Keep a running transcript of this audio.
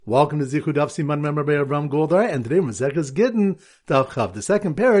Welcome to Zichud Daf Siman Member by Avram Goldar, and today Maseches Gittin Daf Chav, the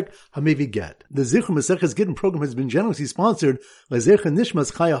second parak Hamevi Get. The Zichud Maseches Gittin program has been generously sponsored by Zecher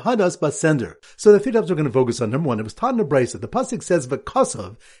Nishmas Chaya Hadas Basender. So the three dafs we're going to focus on. Number one, it was taught in a brisa. The pasuk says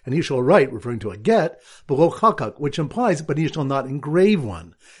v'kasav, and he shall write, referring to a get, below chakak, which implies, but he shall not engrave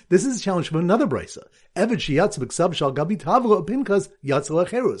one. This is a challenge from another brisa. Eved sheyatz b'ksav shal gabi tavlo pinkas yatz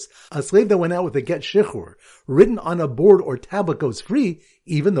lacherus. A slave that went out with a get shichur, written on a board or tablet, goes free,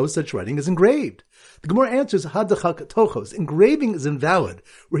 even though such writing is engraved. The Gemara answers, hadachak tochos. Engraving is invalid,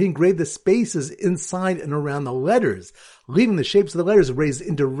 where he engraved the spaces inside and around the letters, leaving the shapes of the letters raised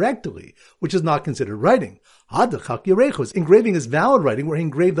indirectly, which is not considered writing. Hadachak yerechos. Engraving is valid writing, where he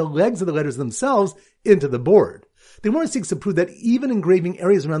engraved the legs of the letters themselves into the board. The Gemara seeks to prove that even engraving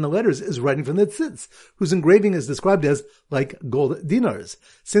areas around the letters is writing from the tzitz, whose engraving is described as like gold dinars.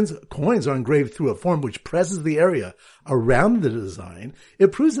 Since coins are engraved through a form which presses the area around the design,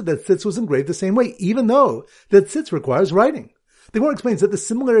 it proves that the tzitz was engraved the same way, even though the tzitz requires writing. The Gemara explains that the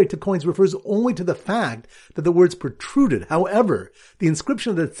similarity to coins refers only to the fact that the words protruded. However, the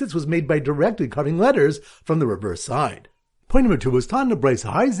inscription of the tzitz was made by directly cutting letters from the reverse side. Point number two was taught in the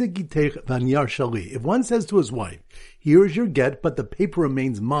brisa. If one says to his wife, "Here is your get, but the paper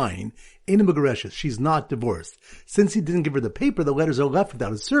remains mine," she's not divorced. Since he didn't give her the paper, the letters are left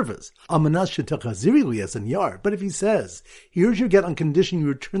without a service. But if he says, "Here's your get on condition you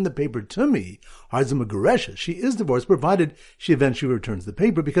return the paper to me," she is divorced, provided she eventually returns the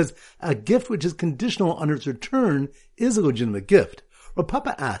paper, because a gift which is conditional on its return is a legitimate gift. Rav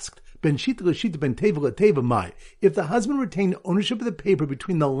Papa asked, Ben shita l'shita ben teva l'teva mai. If the husband retained ownership of the paper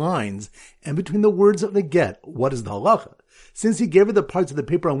between the lines and between the words of the get, what is the halacha? Since he gave her the parts of the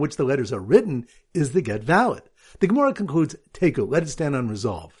paper on which the letters are written, is the get valid? The Gemara concludes, teku, let it stand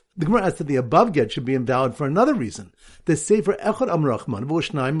unresolved. The Gemara asks that the above get should be invalid for another reason. The Sefer Echad Amrachman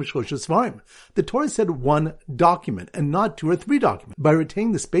v'Shnayim Mishlosh Svarim. The Torah said one document and not two or three documents. By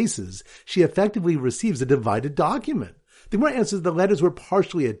retaining the spaces, she effectively receives a divided document. The Gemara answers the letters were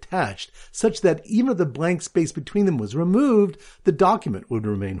partially attached, such that even if the blank space between them was removed, the document would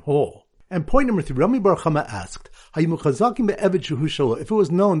remain whole. And point number three, Rami Bar Chama asked, if it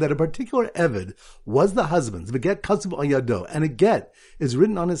was known that a particular Eved was the husband's, v'get kasav al yado, and a get is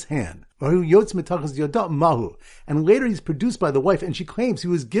written on his hand, and later he's produced by the wife and she claims he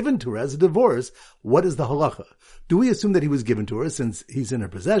was given to her as a divorce, what is the halacha? Do we assume that he was given to her since he's in her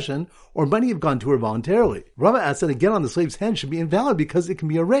possession, or might he have gone to her voluntarily? Rava asks that a get on the slave's hand should be invalid because it can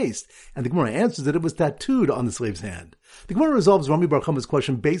be erased, and the Gemara answers that it was tattooed on the slave's hand. The Gemara resolves Rami Bar Chama's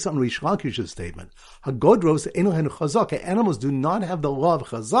question based on Rish Lakish's statement. Hagodros enohen chazaka. Animals do not have the law of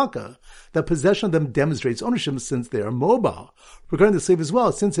chazaka, that possession of them demonstrates ownership since they are mobile. Regarding the slave as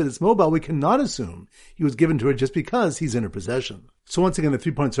well, since it is mobile, we cannot assume he was given to her just because he's in her possession. So once again, the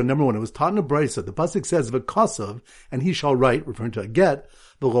 3 points are: number one, it was taught in a brisa. The pasuk says v'kasav, and he shall write, referring to a get,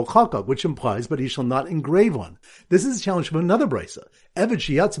 v'lo chakak, which implies, but he shall not engrave one. This is a challenge from another brisa. Eved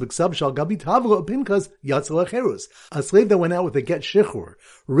sheyatz b'ksav shal gabi tavlo pinkas yatz lacherus. A slave that went out with a get shichur,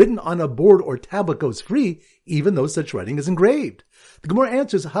 written on a board or tablet, goes free, even though such writing is engraved. The Gemara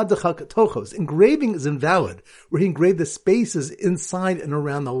answers, hadachak tochos. Engraving is invalid, where he engraved the spaces inside and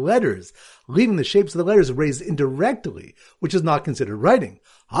around the letters, leaving the shapes of the letters raised indirectly, which is not considered writing.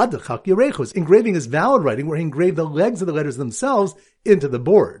 Hadachak yerechos. Engraving is valid writing, where he engraved the legs of the letters themselves into the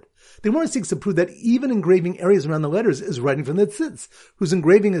board. The Gemara seeks to prove that even engraving areas around the letters is writing from the tzitz, whose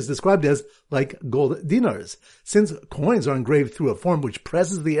engraving is described as like gold dinars. Since coins are engraved through a form which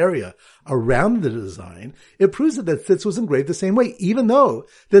presses the area around the design, it proves that the tzitz was engraved the same way, even though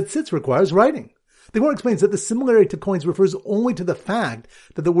the tzitz requires writing. The Gemara explains that the similarity to coins refers only to the fact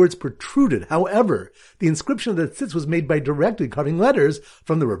that the words protruded. However, the inscription of the tzitz was made by directly cutting letters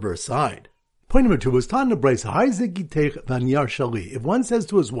from the reverse side. Point number two was taught in the brisa. If one says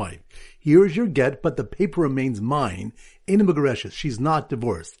to his wife, "Here is your get, but the paper remains mine," she's not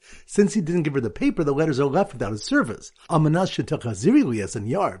divorced. Since he didn't give her the paper, the letters are left without a service. But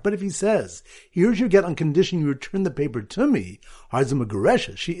if he says, "Here's your get on condition you return the paper to me,"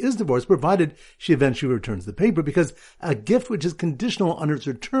 she is divorced, provided she eventually returns the paper, because a gift which is conditional on its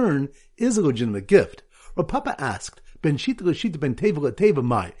return is a legitimate gift. Rav Papa asked, Ben shita l'shita ben teva l'teva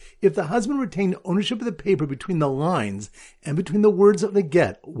mai. If the husband retained ownership of the paper between the lines and between the words of the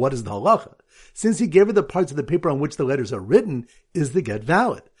get, what is the halacha? Since he gave her the parts of the paper on which the letters are written, is the get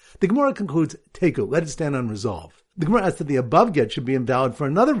valid? The Gemara concludes, teku, let it stand unresolved. The Gemara asks that the above get should be invalid for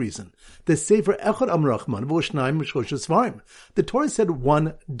another reason. The Sefer Echad Amrachman v'Shnayim Mishlosh Svarim. The Torah said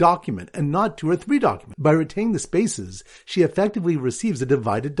one document and not two or three documents. By retaining the spaces, she effectively receives a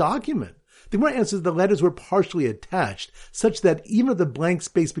divided document. The Gemara answers the letters were partially attached, such that even if the blank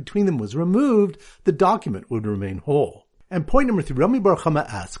space between them was removed, the document would remain whole. And point number 3, Rami Bar Chama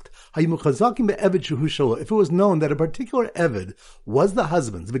asked, if it was known that a particular Eved was the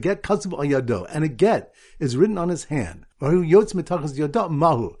husband's, v'get katsuv al yado, and a get is written on his hand, and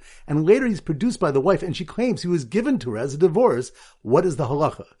later he's produced by the wife and she claims he was given to her as a divorce, what is the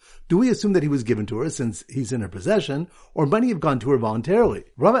halacha? Do we assume that he was given to her since he's in her possession, or might he have gone to her voluntarily?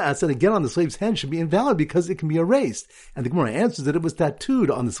 Rama asks that a get on the slave's hand should be invalid because it can be erased, and the Gemara answers that it was tattooed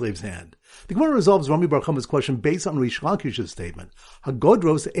on the slave's hand. The Gemara resolves Rami Bar Chama's question based on Rish Lakish's statement.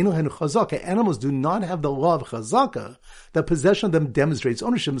 Hagodros enohen chazaka. Animals do not have the law of chazaka, that possession of them demonstrates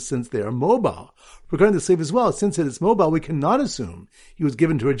ownership since they are mobile. Regarding the slave as well, since it is mobile, we cannot assume he was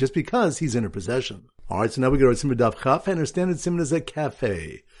given to her just because he's in her possession. Alright, so now we go to Simon Daf Chaf, and our standard Simon is a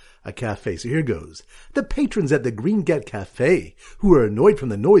cafe. A cafe. So here goes. The patrons at the Green Get Cafe, who are annoyed from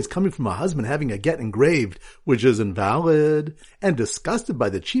the noise coming from a husband having a get engraved, which is invalid, and disgusted by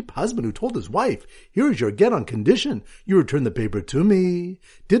the cheap husband who told his wife, here is your get on condition, you return the paper to me,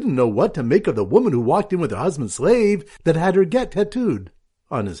 didn't know what to make of the woman who walked in with her husband's slave that had her get tattooed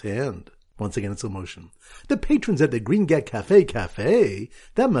on his hand. Once again, it's slow motion. The patrons at the Green Get Cafe,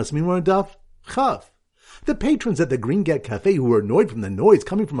 that must mean we're on Daf Chaf. The patrons at the Green Get Cafe who were annoyed from the noise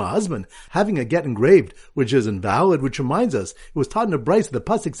coming from a husband having a get engraved, which is invalid, which reminds us, it was taught in a brayse that the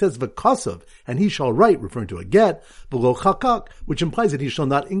pasuk says v'kosov, and he shall write, referring to a get, v'lo chakak, which implies that he shall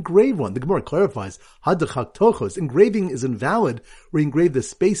not engrave one. The Gemara clarifies, hadachak tochos, engraving is invalid, where you engrave the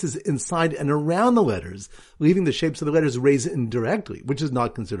spaces inside and around the letters, leaving the shapes of the letters raised indirectly, which is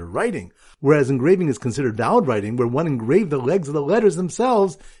not considered writing, whereas engraving is considered valid writing, where one engraved the legs of the letters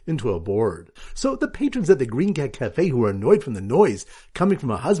themselves into a board. So the patrons at the Green Get Cafe who were annoyed from the noise coming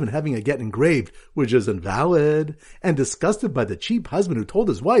from a husband having a get engraved, which is invalid, and disgusted by the cheap husband who told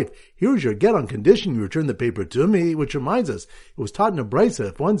his wife, here's your get on condition you return the paper to me, which reminds us, it was taught in a brayse,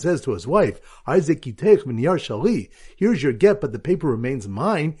 if one says to his wife, here's your get, but the paper remains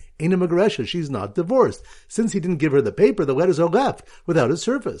mine, Eina Magaresha, she's not divorced. Since he didn't give her the paper, the letters are left without a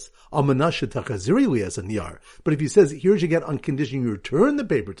surface. But if he says, here's your get on condition you return the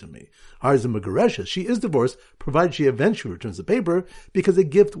paper to me, Magaresha, she is divorced, provided she eventually returns the paper, because a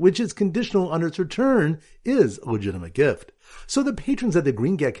gift which is conditional on its return is a legitimate gift. So the patrons at the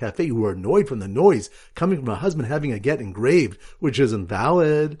Green Get Cafe who were annoyed from the noise coming from a husband having a get engraved, which is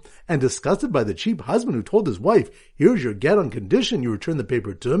invalid, and disgusted by the cheap husband who told his wife, here's your get on condition you return the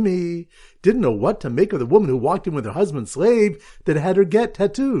paper to me, didn't know what to make of the woman who walked in with her husband's slave that had her get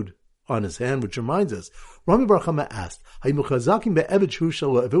tattooed on his hand, which reminds us, Rami Bar Chama asked, if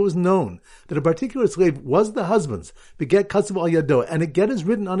it was known that a particular slave was the husband's, the get katsuv al yado, and a get is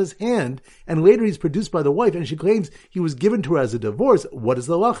written on his hand, and later he's produced by the wife, and she claims he was given to her as a divorce, what is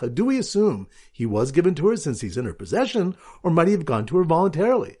the halacha? Do we assume he was given to her since he's in her possession, or might he have gone to her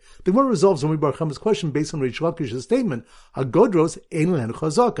voluntarily? The Gemara resolves Rami Bar Chama's question based on Rish Lakish's statement, Hagodros enohen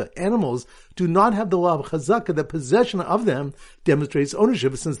chazaka. Animals do not have the law of chazaka, that possession of them demonstrates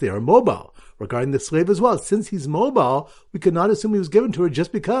ownership since they are mobile. Regarding the slave as well, since he's mobile, we could not assume he was given to her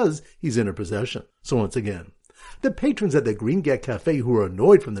just because he's in her possession. So once again, the patrons at the Green Get Cafe who were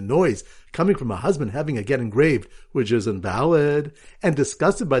annoyed from the noise coming from a husband having a get engraved, which is invalid, and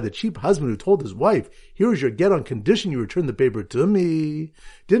disgusted by the cheap husband who told his wife, here's your get on condition you return the paper to me,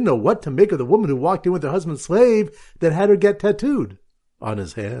 didn't know what to make of the woman who walked in with her husband's slave that had her get tattooed on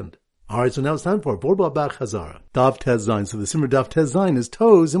his hand. Alright, so now it's time for Borba Bach Hazara. Daf Tez Zayin. So the Simmer Daf Tez Zayin is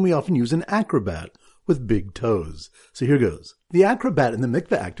toes, and we often use an acrobat with big toes. So here goes. The acrobat in the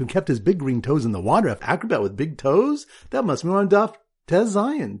mikveh act who kept his big green toes in the water. If acrobat with big toes, that must mean we're on Daf Tez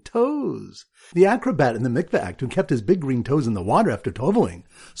Zayin, toes. The acrobat in the mikveh act who kept his big green toes in the water after toveling,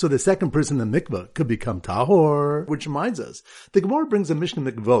 so the second person in the mikveh could become tahor, which reminds us, the Gemara brings a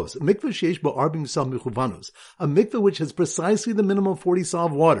Mishnah mikvos, mikveh sheish bo arbim sav mechuvanos, a mikveh which has precisely the minimum 40 saw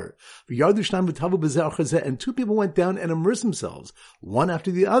of water. And two people went down and immersed themselves, one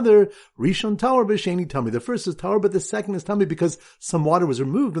after the other, rishon tahor b'sheni tummy. The first is tahor, but the second is tummy because some water was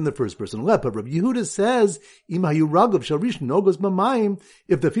removed when the first person left. But Rabbi Yehuda says, im hayu ragav shel rishon nogos b'mayim,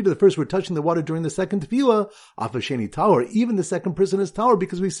 if the feet of the first were touching the water during the second tefillah, afasheni tower, even the second person is tower,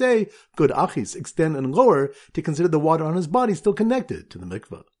 because we say, good achis, extend and lower, to consider the water on his body still connected to the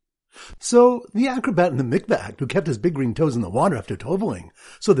mikveh. So, the acrobat in the mikveh act who kept his big green toes in the water after toveling,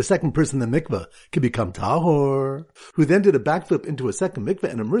 so the second person in the mikveh could become tahor, who then did a backflip into a second mikveh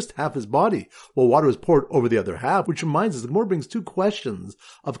and immersed half his body while water was poured over the other half, which reminds us the Gemara brings two questions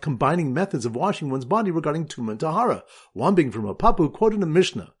of combining methods of washing one's body regarding Tumah and Tahara, one being from a Papa who quoted a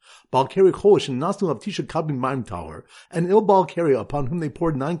Mishnah, Bal Keri Cholish and Nastu of Tisha Kabin Maim Tower, an ill Bal Keri upon whom they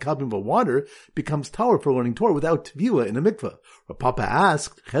poured 9 kabin of water becomes tower for learning Torah without Tevila in a mikveh. Rav Papa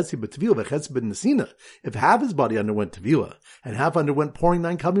asked, Chesi b'Tevila v'Chesi b'Nesina, if half his body underwent Tevila and half underwent pouring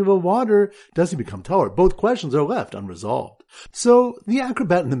 9 kabin of water, does he become tower? Both questions are left unresolved. So, the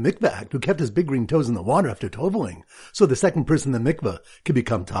acrobat in the mikveh act who kept his big green toes in the water after toveling, so the second person in the mikveh could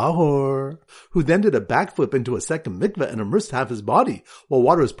become tahor, who then did a backflip into a second mikveh and immersed half his body while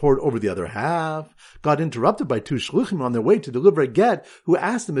water was poured over the other half, got interrupted by 2 shluchim on their way to deliver a get, who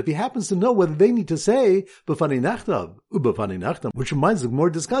asked him if he happens to know whether they need to say b'fani nechtav, u'b'fani nechtam, which reminds us more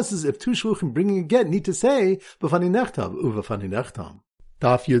discusses if 2 shluchim bringing a get need to say b'fani nechtav, u'b'fani nechtam.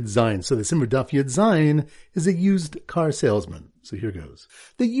 Daf Yud Zayin. So the Simmer Daf Yud Zayin is a used car salesman. So here goes.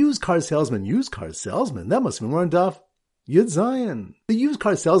 The used car salesman, that must mean we're on Daf Yud Zayin. The used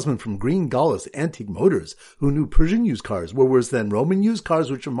car salesman from Green Galus Antique Motors, who knew Persian used cars were worse than Roman used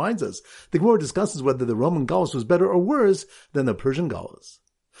cars, which reminds us, the Gemara discusses whether the Roman Galus was better or worse than the Persian Galus.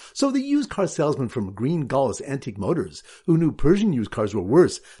 So the used car salesman from Green Galus Antique Motors, who knew Persian used cars were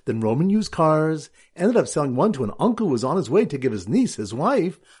worse than Roman used cars, ended up selling one to an uncle who was on his way to give his niece, his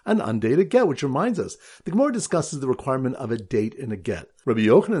wife, an undated get, which reminds us, the Gemara discusses the requirement of a date in a get. Rabbi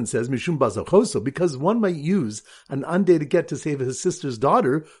Yochanan says, Mishum bazachoso, because one might use an undated get to save his sister's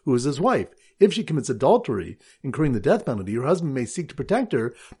daughter, who is his wife. If she commits adultery, incurring the death penalty, her husband may seek to protect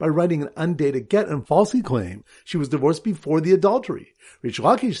her by writing an undated get and falsely claim she was divorced before the adultery. Rish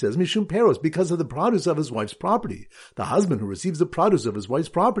Lakish says, Mishum Peros, because of the produce of his wife's property. The husband who receives the produce of his wife's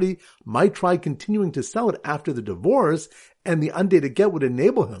property might try continuing to sell it after the divorce, and the undated get would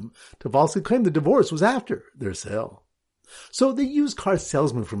enable him to falsely claim the divorce was after their sale. So the used car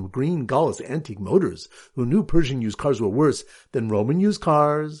salesman from Green Galus Antique Motors, who knew Persian used cars were worse than Roman used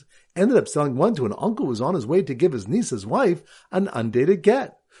cars, ended up selling one to an uncle who was on his way to give his niece, his wife, an undated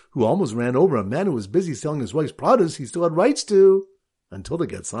get, who almost ran over a man who was busy selling his wife's produce he still had rights to, until the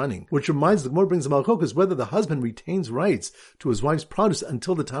get signing. Which reminds the Gemara brings about Malchokas whether the husband retains rights to his wife's produce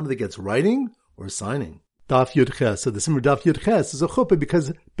until the time of the get's writing or signing. Daf Yud Ches. So the Simmer Daf Yud Ches is a chuppah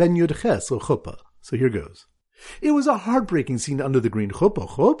because Ben Yud Ches, a chuppah. So here goes. It was a heartbreaking scene under the green chuppah.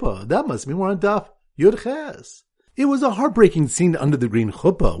 Chuppah, that must mean we're on Daf Yud Ches. It was a heartbreaking scene under the green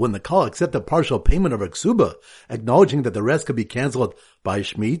chuppah when the Kal accepted partial payment of her ksuba, acknowledging that the rest could be cancelled by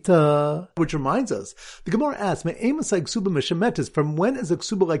Shemitah. Which reminds us, the Gemara asks, Me'emasai ksuba meshemetis, from when is a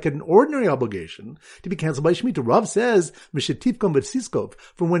ksuba like an ordinary obligation to be cancelled by Shemitah? Rav says, Mishetifkom v'tsiskov,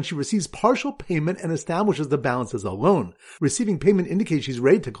 from when she receives partial payment and establishes the balance as a loan. Receiving payment indicates she's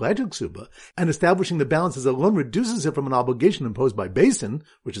ready to collect her ksuba, and establishing the balance as a loan reduces it from an obligation imposed by Basin,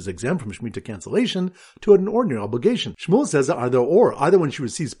 which is exempt from Shemitah cancellation, to an ordinary obligation. Shmuel says either when she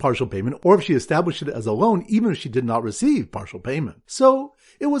receives partial payment or if she established it as a loan, even if she did not receive partial payment. So,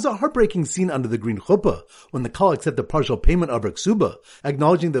 it was a heartbreaking scene under the green chuppah when the Kal accepted partial payment of her ksuba,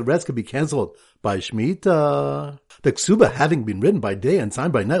 acknowledging the rest could be cancelled by Shemitah. The ksuba having been written by day and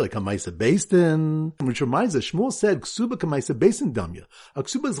signed by night like a Maisa Beistin, which reminds us, Shmuel said, ksuba ka Maisa Beistin damya. A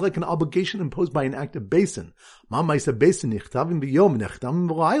ksuba is like an obligation imposed by an act of Beistin. Ma Maisa Beistin nichtavim b'yom nechtamim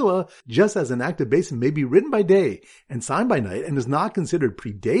v'layla, just as an act of Beistin may be written by day and signed by night and is not considered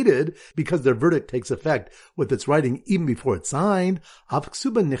predated because their verdict takes effect with its writing even before it's signed. Av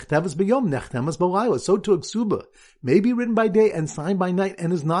ksuba nichtavas b'yom nechtamas b'layla. So too a ksuba may be written by day and signed by night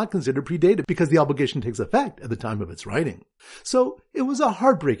and is not considered predated because the obligation takes effect at the time of its writing. So, it was a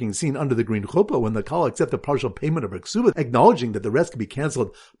heartbreaking scene under the green chuppah when the Kal accepted partial payment of her ksuba, acknowledging that the rest could be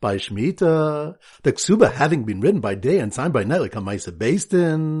cancelled by Shemitah. The ksuba having been written by day and signed by night like a Maisa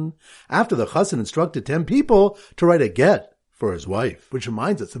Beistin, after the chassan instructed 10 people to write a get for his wife. Which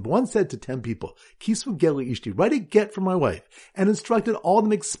reminds us, if one said to 10 people, Kisvu Geli Ishti, write a get for my wife, and instructed all of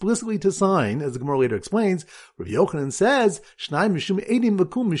them explicitly to sign, as the Gemara later explains, Rav Yochanan says, Shnai Mishum Eidim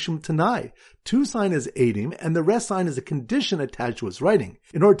V'kum Mishum Tanai. 2 sign as Eidim, and the rest sign as a condition attached to his writing.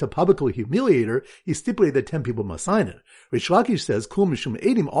 In order to publicly humiliate her, he stipulated that 10 people must sign it. Rish Lakish says, Kul Mishum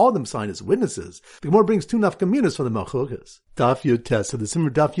Eidim, all of them sign as witnesses. The Gemara brings 2 nafkaminas from the Malchokas. Daf Yud Tes. So the Simmer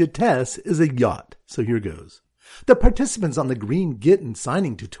Daf Yud Tes is a yacht. So here goes. The participants on the Green Gittin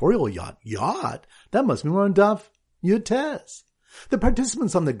signing tutorial yacht, that must mean we're on Daf Yud Tes. The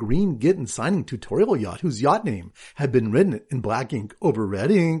participants on the Green Gittin signing tutorial yacht, whose yacht name had been written in black ink over red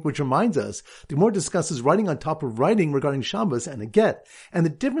ink, which reminds us, the Gemara discusses writing on top of writing regarding Shabbos and a get, and the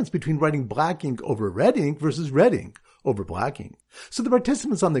difference between writing black ink over red ink versus red ink over black ink. So the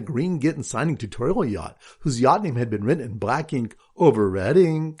participants on the Green Gittin signing tutorial yacht, whose yacht name had been written in black ink over red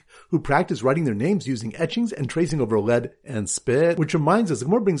ink, who practice writing their names using etchings and tracing over lead and spit, which reminds us, the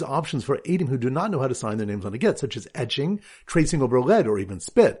Gemara brings options for Eidim who do not know how to sign their names on a get, such as etching, tracing over lead, or even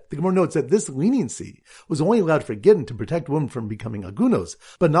spit. The Gemara notes that this leniency was only allowed for Gittin to protect women from becoming agunos,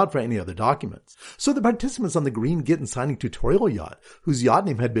 but not for any other documents. So the participants on the green Gittin signing tutorial yacht, whose yacht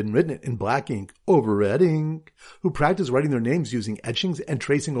name had been written in black ink over red ink, who practiced writing their names using etchings and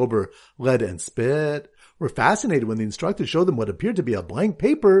tracing over lead and spit, were fascinated when the instructor showed them what appeared to be a blank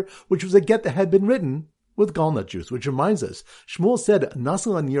paper, which was a get that had been written with gallnut juice, which reminds us, Shmuel said,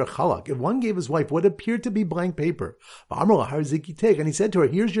 Nasal anir chalak, if one gave his wife what appeared to be blank paper, and he said to her,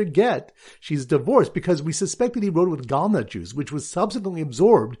 here's your get, she's divorced because we suspected he wrote it with gallnut juice, which was subsequently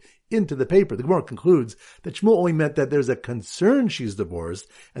absorbed into the paper. The Gemara concludes that Shmuel only meant that there's a concern she's divorced,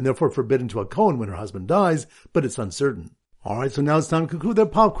 and therefore forbidden to a Kohen when her husband dies, but it's uncertain. Alright, so now it's time to conclude our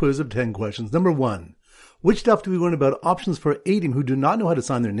pop quiz of 10 questions. Number 1. Which stuff do we learn about options for Eidim who do not know how to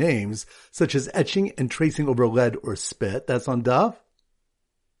sign their names, such as etching and tracing over lead or spit? That's on Daf.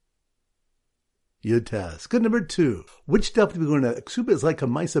 Yud Tes. Good. Number 2. Which stuff do we learn that a ksuba is like a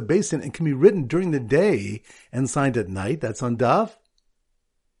Maisa basin and can be written during the day and signed at night? That's on Daf.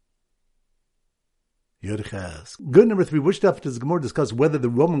 Yud Ches. Good. Number 3. Which stuff does Gemara discuss whether the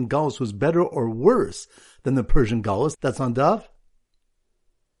Roman Galus was better or worse than the Persian Galus? That's on Daf.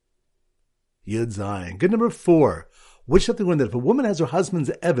 Yud Zayin. Good. Number 4. Which stuff do we learn that if a woman has her husband's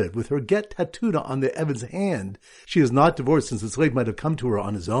eved with her get tattooed on the eved's hand, she is not divorced since the slave might have come to her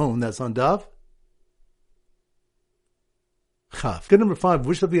on his own? That's on Daf. Chaf. Good. Number 5.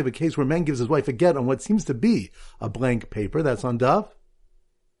 Which stuff do we have a case where a man gives his wife a get on what seems to be a blank paper? That's on Daf.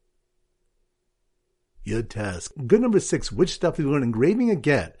 Yud Tes. Good. Number 6. Which stuff do we learn engraving a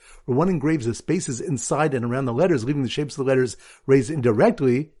get, where one engraves the spaces inside and around the letters, leaving the shapes of the letters raised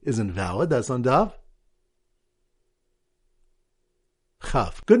indirectly, is invalid? That's on Daf.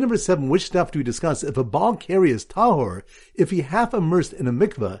 Chaf. Good. Number 7. Which stuff do we discuss if a Baal carry is tahor, if he half immersed in a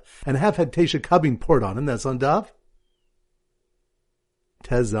mikveh and half had tesha kabin poured on him? That's on Daf.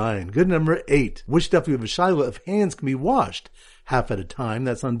 Tezayin. Good. Number 8. Which stuff do we have a shaila if hands can be washed half at a time?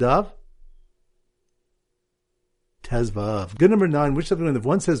 That's on Daf. Tezvav. Good. Number 9. Which stuff do we learn if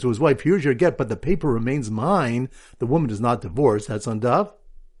one says to his wife, here's your get, but the paper remains mine, the woman is not divorced? That's on Daf.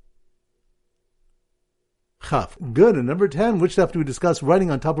 Chaf. Good. And number 10. Which stuff do we discuss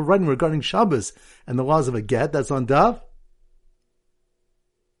writing on top of writing regarding Shabbos and the laws of a get? That's on Daf.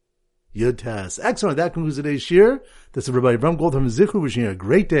 Yud Tes. Excellent. That concludes today's shir. This is everybody from Gold from Zichru, wishing you a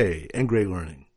great day and great learning.